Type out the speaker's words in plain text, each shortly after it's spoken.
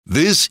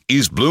This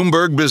is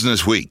Bloomberg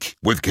Business Week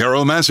with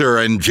Carol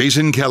Massar and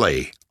Jason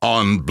Kelly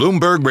on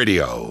Bloomberg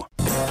Radio.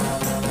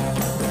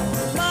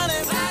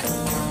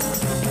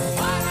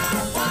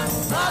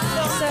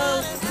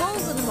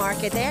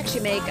 They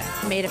actually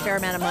made a fair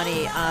amount of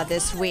money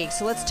this week.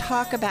 So let's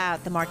talk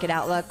about the market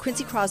outlook.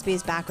 Quincy Krosby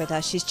is back with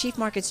us. She's Chief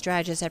Market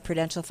Strategist at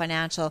Prudential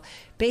Financial,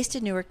 based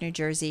in Newark, New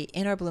Jersey,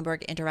 in our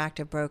Bloomberg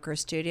Interactive Broker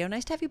studio.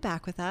 Nice to have you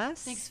back with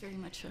us. Thanks very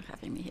much for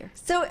having me here.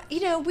 So,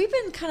 we've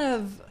been kind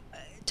of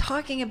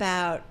talking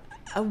about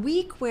a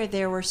week where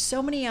there were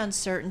so many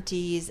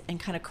uncertainties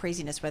and kind of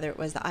craziness, whether it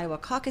was the Iowa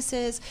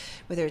caucuses,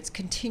 whether it's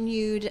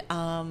continued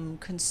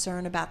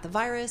concern about the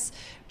virus,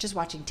 just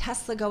watching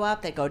Tesla go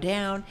up, they go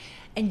down,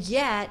 and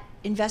yet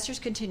investors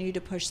continue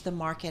to push the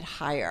market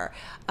higher.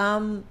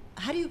 How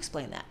do you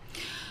explain that?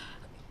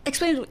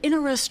 Explain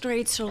interest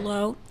rates are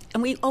low,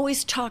 and we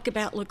always talk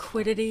about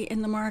liquidity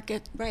in the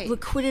market. Right.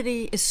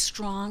 Liquidity is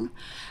strong.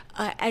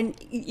 And,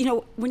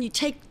 when you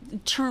take the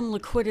term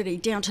liquidity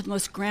down to the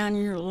most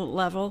granular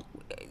level,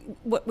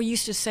 what we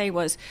used to say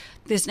was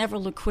there's never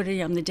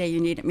liquidity on the day you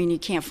need it. I mean, you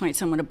can't find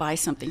someone to buy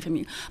something from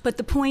you. But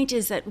the point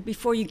is that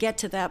before you get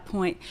to that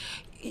point,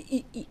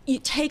 you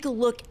take a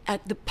look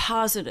at the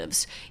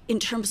positives in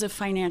terms of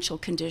financial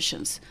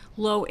conditions,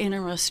 low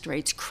interest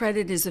rates,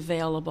 credit is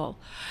available.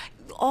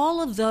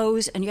 All of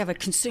those, and you have a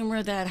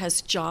consumer that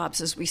has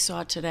jobs, as we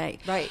saw today.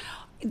 Right.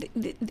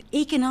 The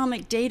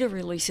economic data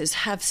releases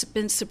have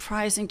been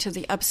surprising to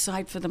the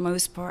upside for the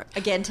most part.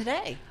 Again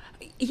today.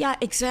 Yeah,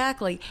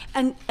 exactly.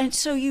 And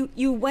so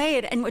you weigh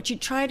it, and what you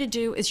try to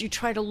do is you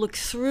try to look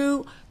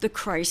through the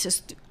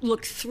crisis,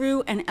 look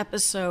through an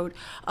episode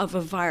of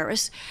a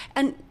virus.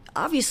 And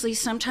obviously,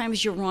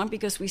 sometimes you're wrong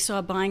because we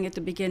saw buying at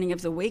the beginning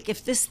of the week.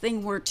 If this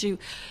thing were to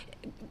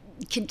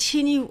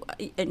continue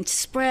and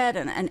spread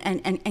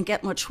and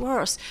get much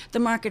worse, the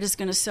market is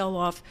going to sell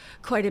off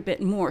quite a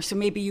bit more. So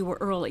maybe you were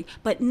early.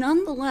 But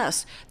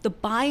nonetheless, the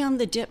buy on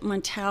the dip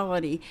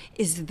mentality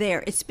is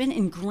there. It's been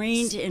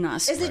ingrained in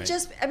us. Is it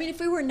just, if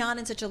we were not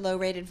in such a low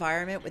rate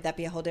environment, would that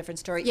be a whole different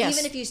story? Yes.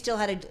 Even if you still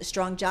had a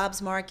strong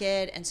jobs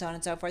market and so on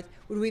and so forth,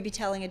 would we be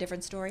telling a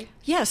different story?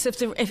 Yes. If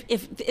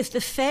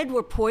the Fed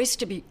were poised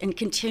to be and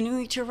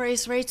continuing to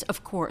raise rates,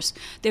 of course,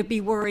 there'd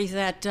be worry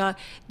that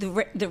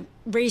the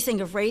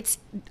raising of rates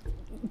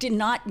did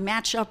not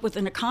match up with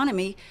an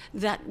economy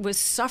that was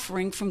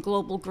suffering from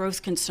global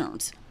growth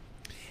concerns.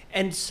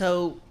 And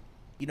so,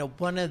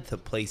 one of the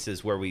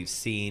places where we've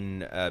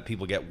seen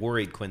people get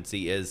worried,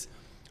 Quincy, is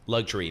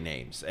luxury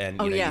names.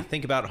 And you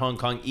think about Hong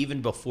Kong,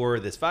 even before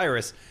this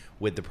virus,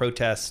 with the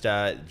protest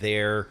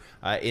there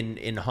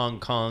in Hong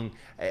Kong.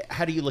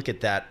 How do you look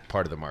at that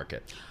part of the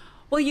market?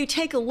 Well, you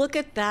take a look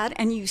at that,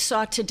 and you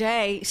saw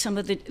today some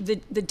of the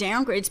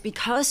downgrades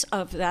because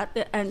of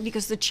that, and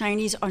because the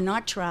Chinese are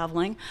not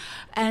traveling.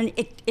 And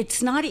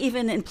it's not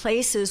even in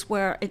places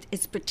where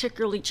it's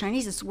particularly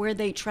Chinese, it's where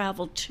they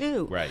travel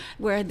to, right,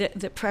 where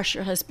the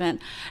pressure has been.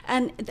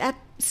 And that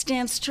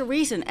stands to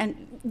reason.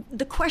 And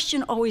the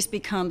question always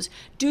becomes,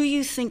 do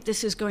you think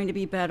this is going to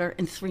be better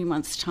in 3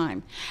 months'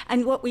 time?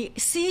 And what we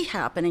see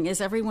happening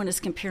is everyone is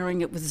comparing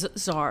it with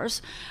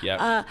SARS,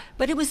 yep.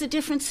 But it was a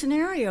different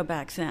scenario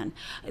back then.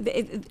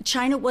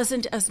 China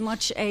wasn't as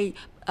much a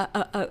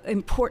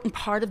important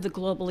part of the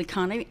global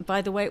economy.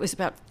 By the way, it was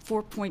about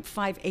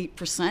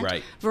 4.58%,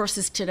 right,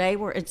 versus today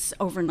where it's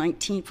over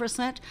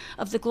 19%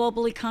 of the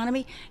global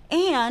economy.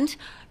 And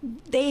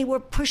they were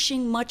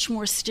pushing much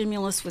more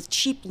stimulus with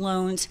cheap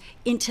loans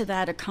into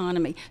that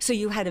economy. So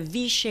you had a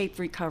V-shaped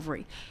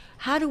recovery.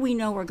 How do we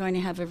know we're going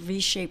to have a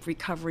V-shaped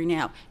recovery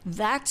now?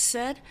 That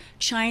said,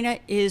 China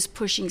is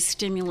pushing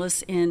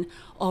stimulus in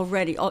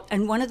already.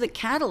 And one of the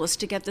catalysts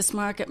to get this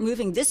market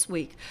moving this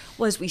week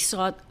was we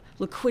saw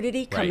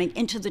liquidity coming right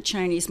into the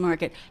Chinese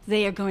market.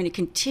 They are going to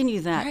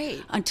continue that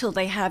right until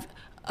they have,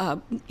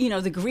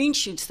 the green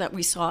shoots that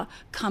we saw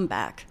come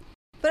back.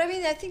 But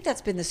I think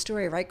that's been the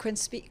story, right,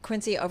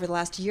 Quincy, over the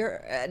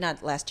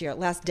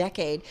last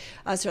decade,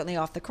 certainly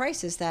off the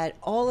crisis, that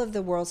all of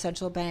the world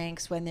central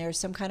banks, when there's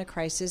some kind of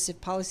crisis, if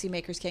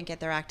policymakers can't get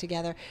their act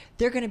together,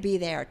 they're going to be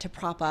there to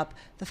prop up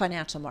the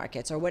financial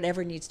markets or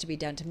whatever needs to be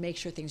done to make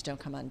sure things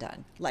don't come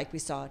undone, like we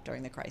saw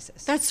during the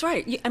crisis. That's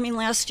right.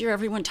 Last year,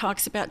 everyone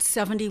talks about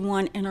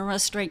 71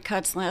 interest rate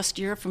cuts last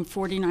year from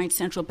 49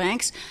 central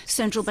banks.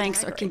 Central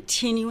banks are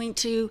continuing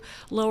to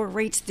lower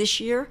rates this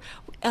year.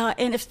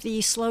 And if the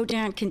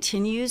slowdown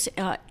continues,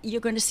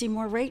 you're going to see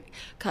more rate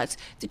cuts.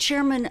 The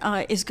chairman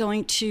is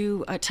going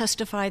to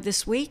testify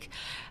this week.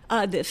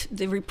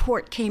 The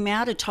report came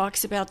out. It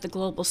talks about the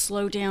global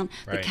slowdown,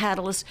 right, the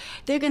catalyst.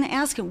 They're going to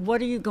ask him, what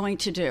are you going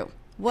to do?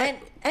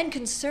 And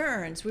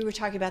concerns. We were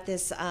talking about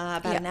this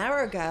an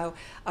hour ago.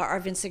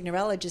 Arvind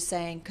Signorella just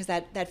saying, because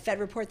that Fed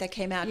report that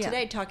came out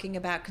today talking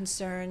about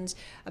concerns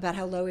about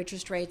how low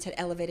interest rates had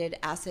elevated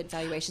asset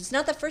valuations.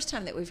 Not the first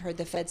time that we've heard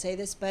the Fed say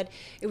this, but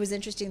it was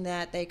interesting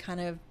that they kind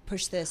of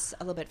push this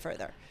a little bit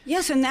further.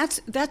 Yes, and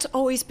that's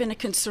always been a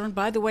concern,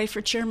 by the way, for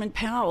Chairman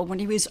Powell. When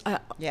he was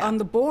on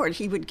the board,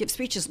 he would give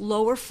speeches.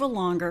 Lower for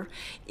longer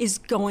is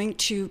going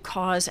to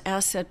cause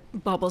asset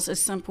bubbles at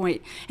some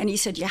point. And he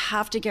said you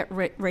have to get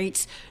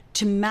rates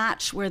to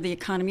match where the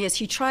economy is.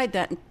 He tried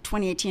that in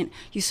 2018.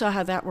 You saw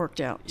how that worked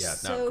out. Yeah,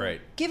 so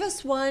great. Give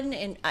us one,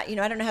 and I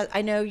don't know how.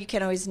 I know you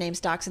can't always name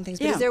stocks and things,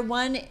 but is there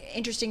one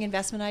interesting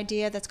investment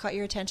idea that's caught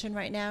your attention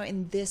right now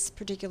in this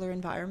particular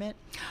environment?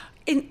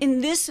 In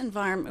this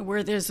environment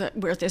where there's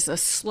a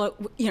slow,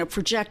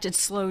 projected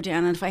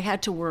slowdown, and if I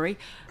had to worry,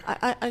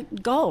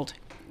 gold.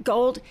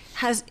 Gold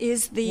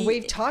is the.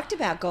 We've talked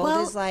about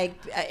gold is like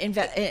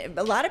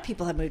a lot of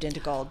people have moved into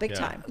gold big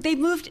time. They've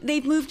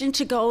moved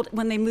into gold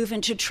when they move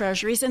into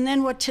treasuries, and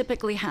then what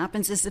typically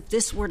happens is if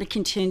this were to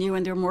continue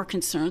and there are more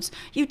concerns,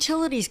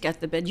 utilities get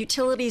the bid.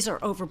 Utilities are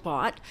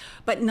overbought,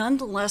 but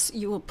nonetheless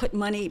you will put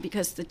money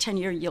because the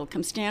 10-year yield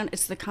comes down.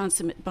 It's the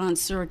consummate bond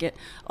surrogate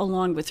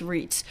along with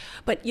REITs.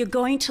 But you're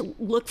going to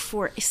look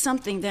for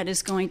something that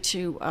is going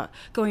to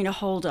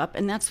hold up,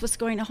 and that's what's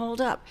going to hold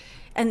up.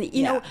 And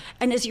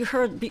and as you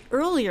heard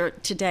earlier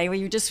today, where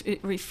you're just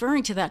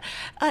referring to that,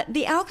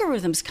 the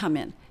algorithms come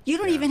in. You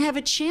don't even have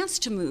a chance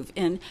to move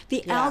in.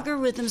 The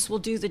algorithms will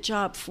do the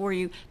job for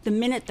you the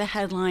minute the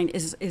headline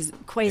is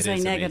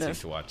quasi-negative. It is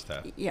amazing to watch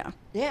that. Yeah,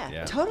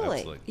 totally.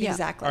 Absolutely.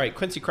 Exactly. All right,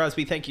 Quincy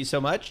Krosby, thank you so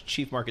much.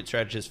 Chief Market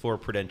Strategist for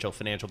Prudential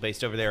Financial,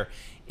 based over there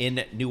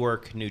in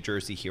Newark, New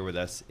Jersey, here with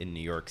us in New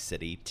York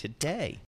City today.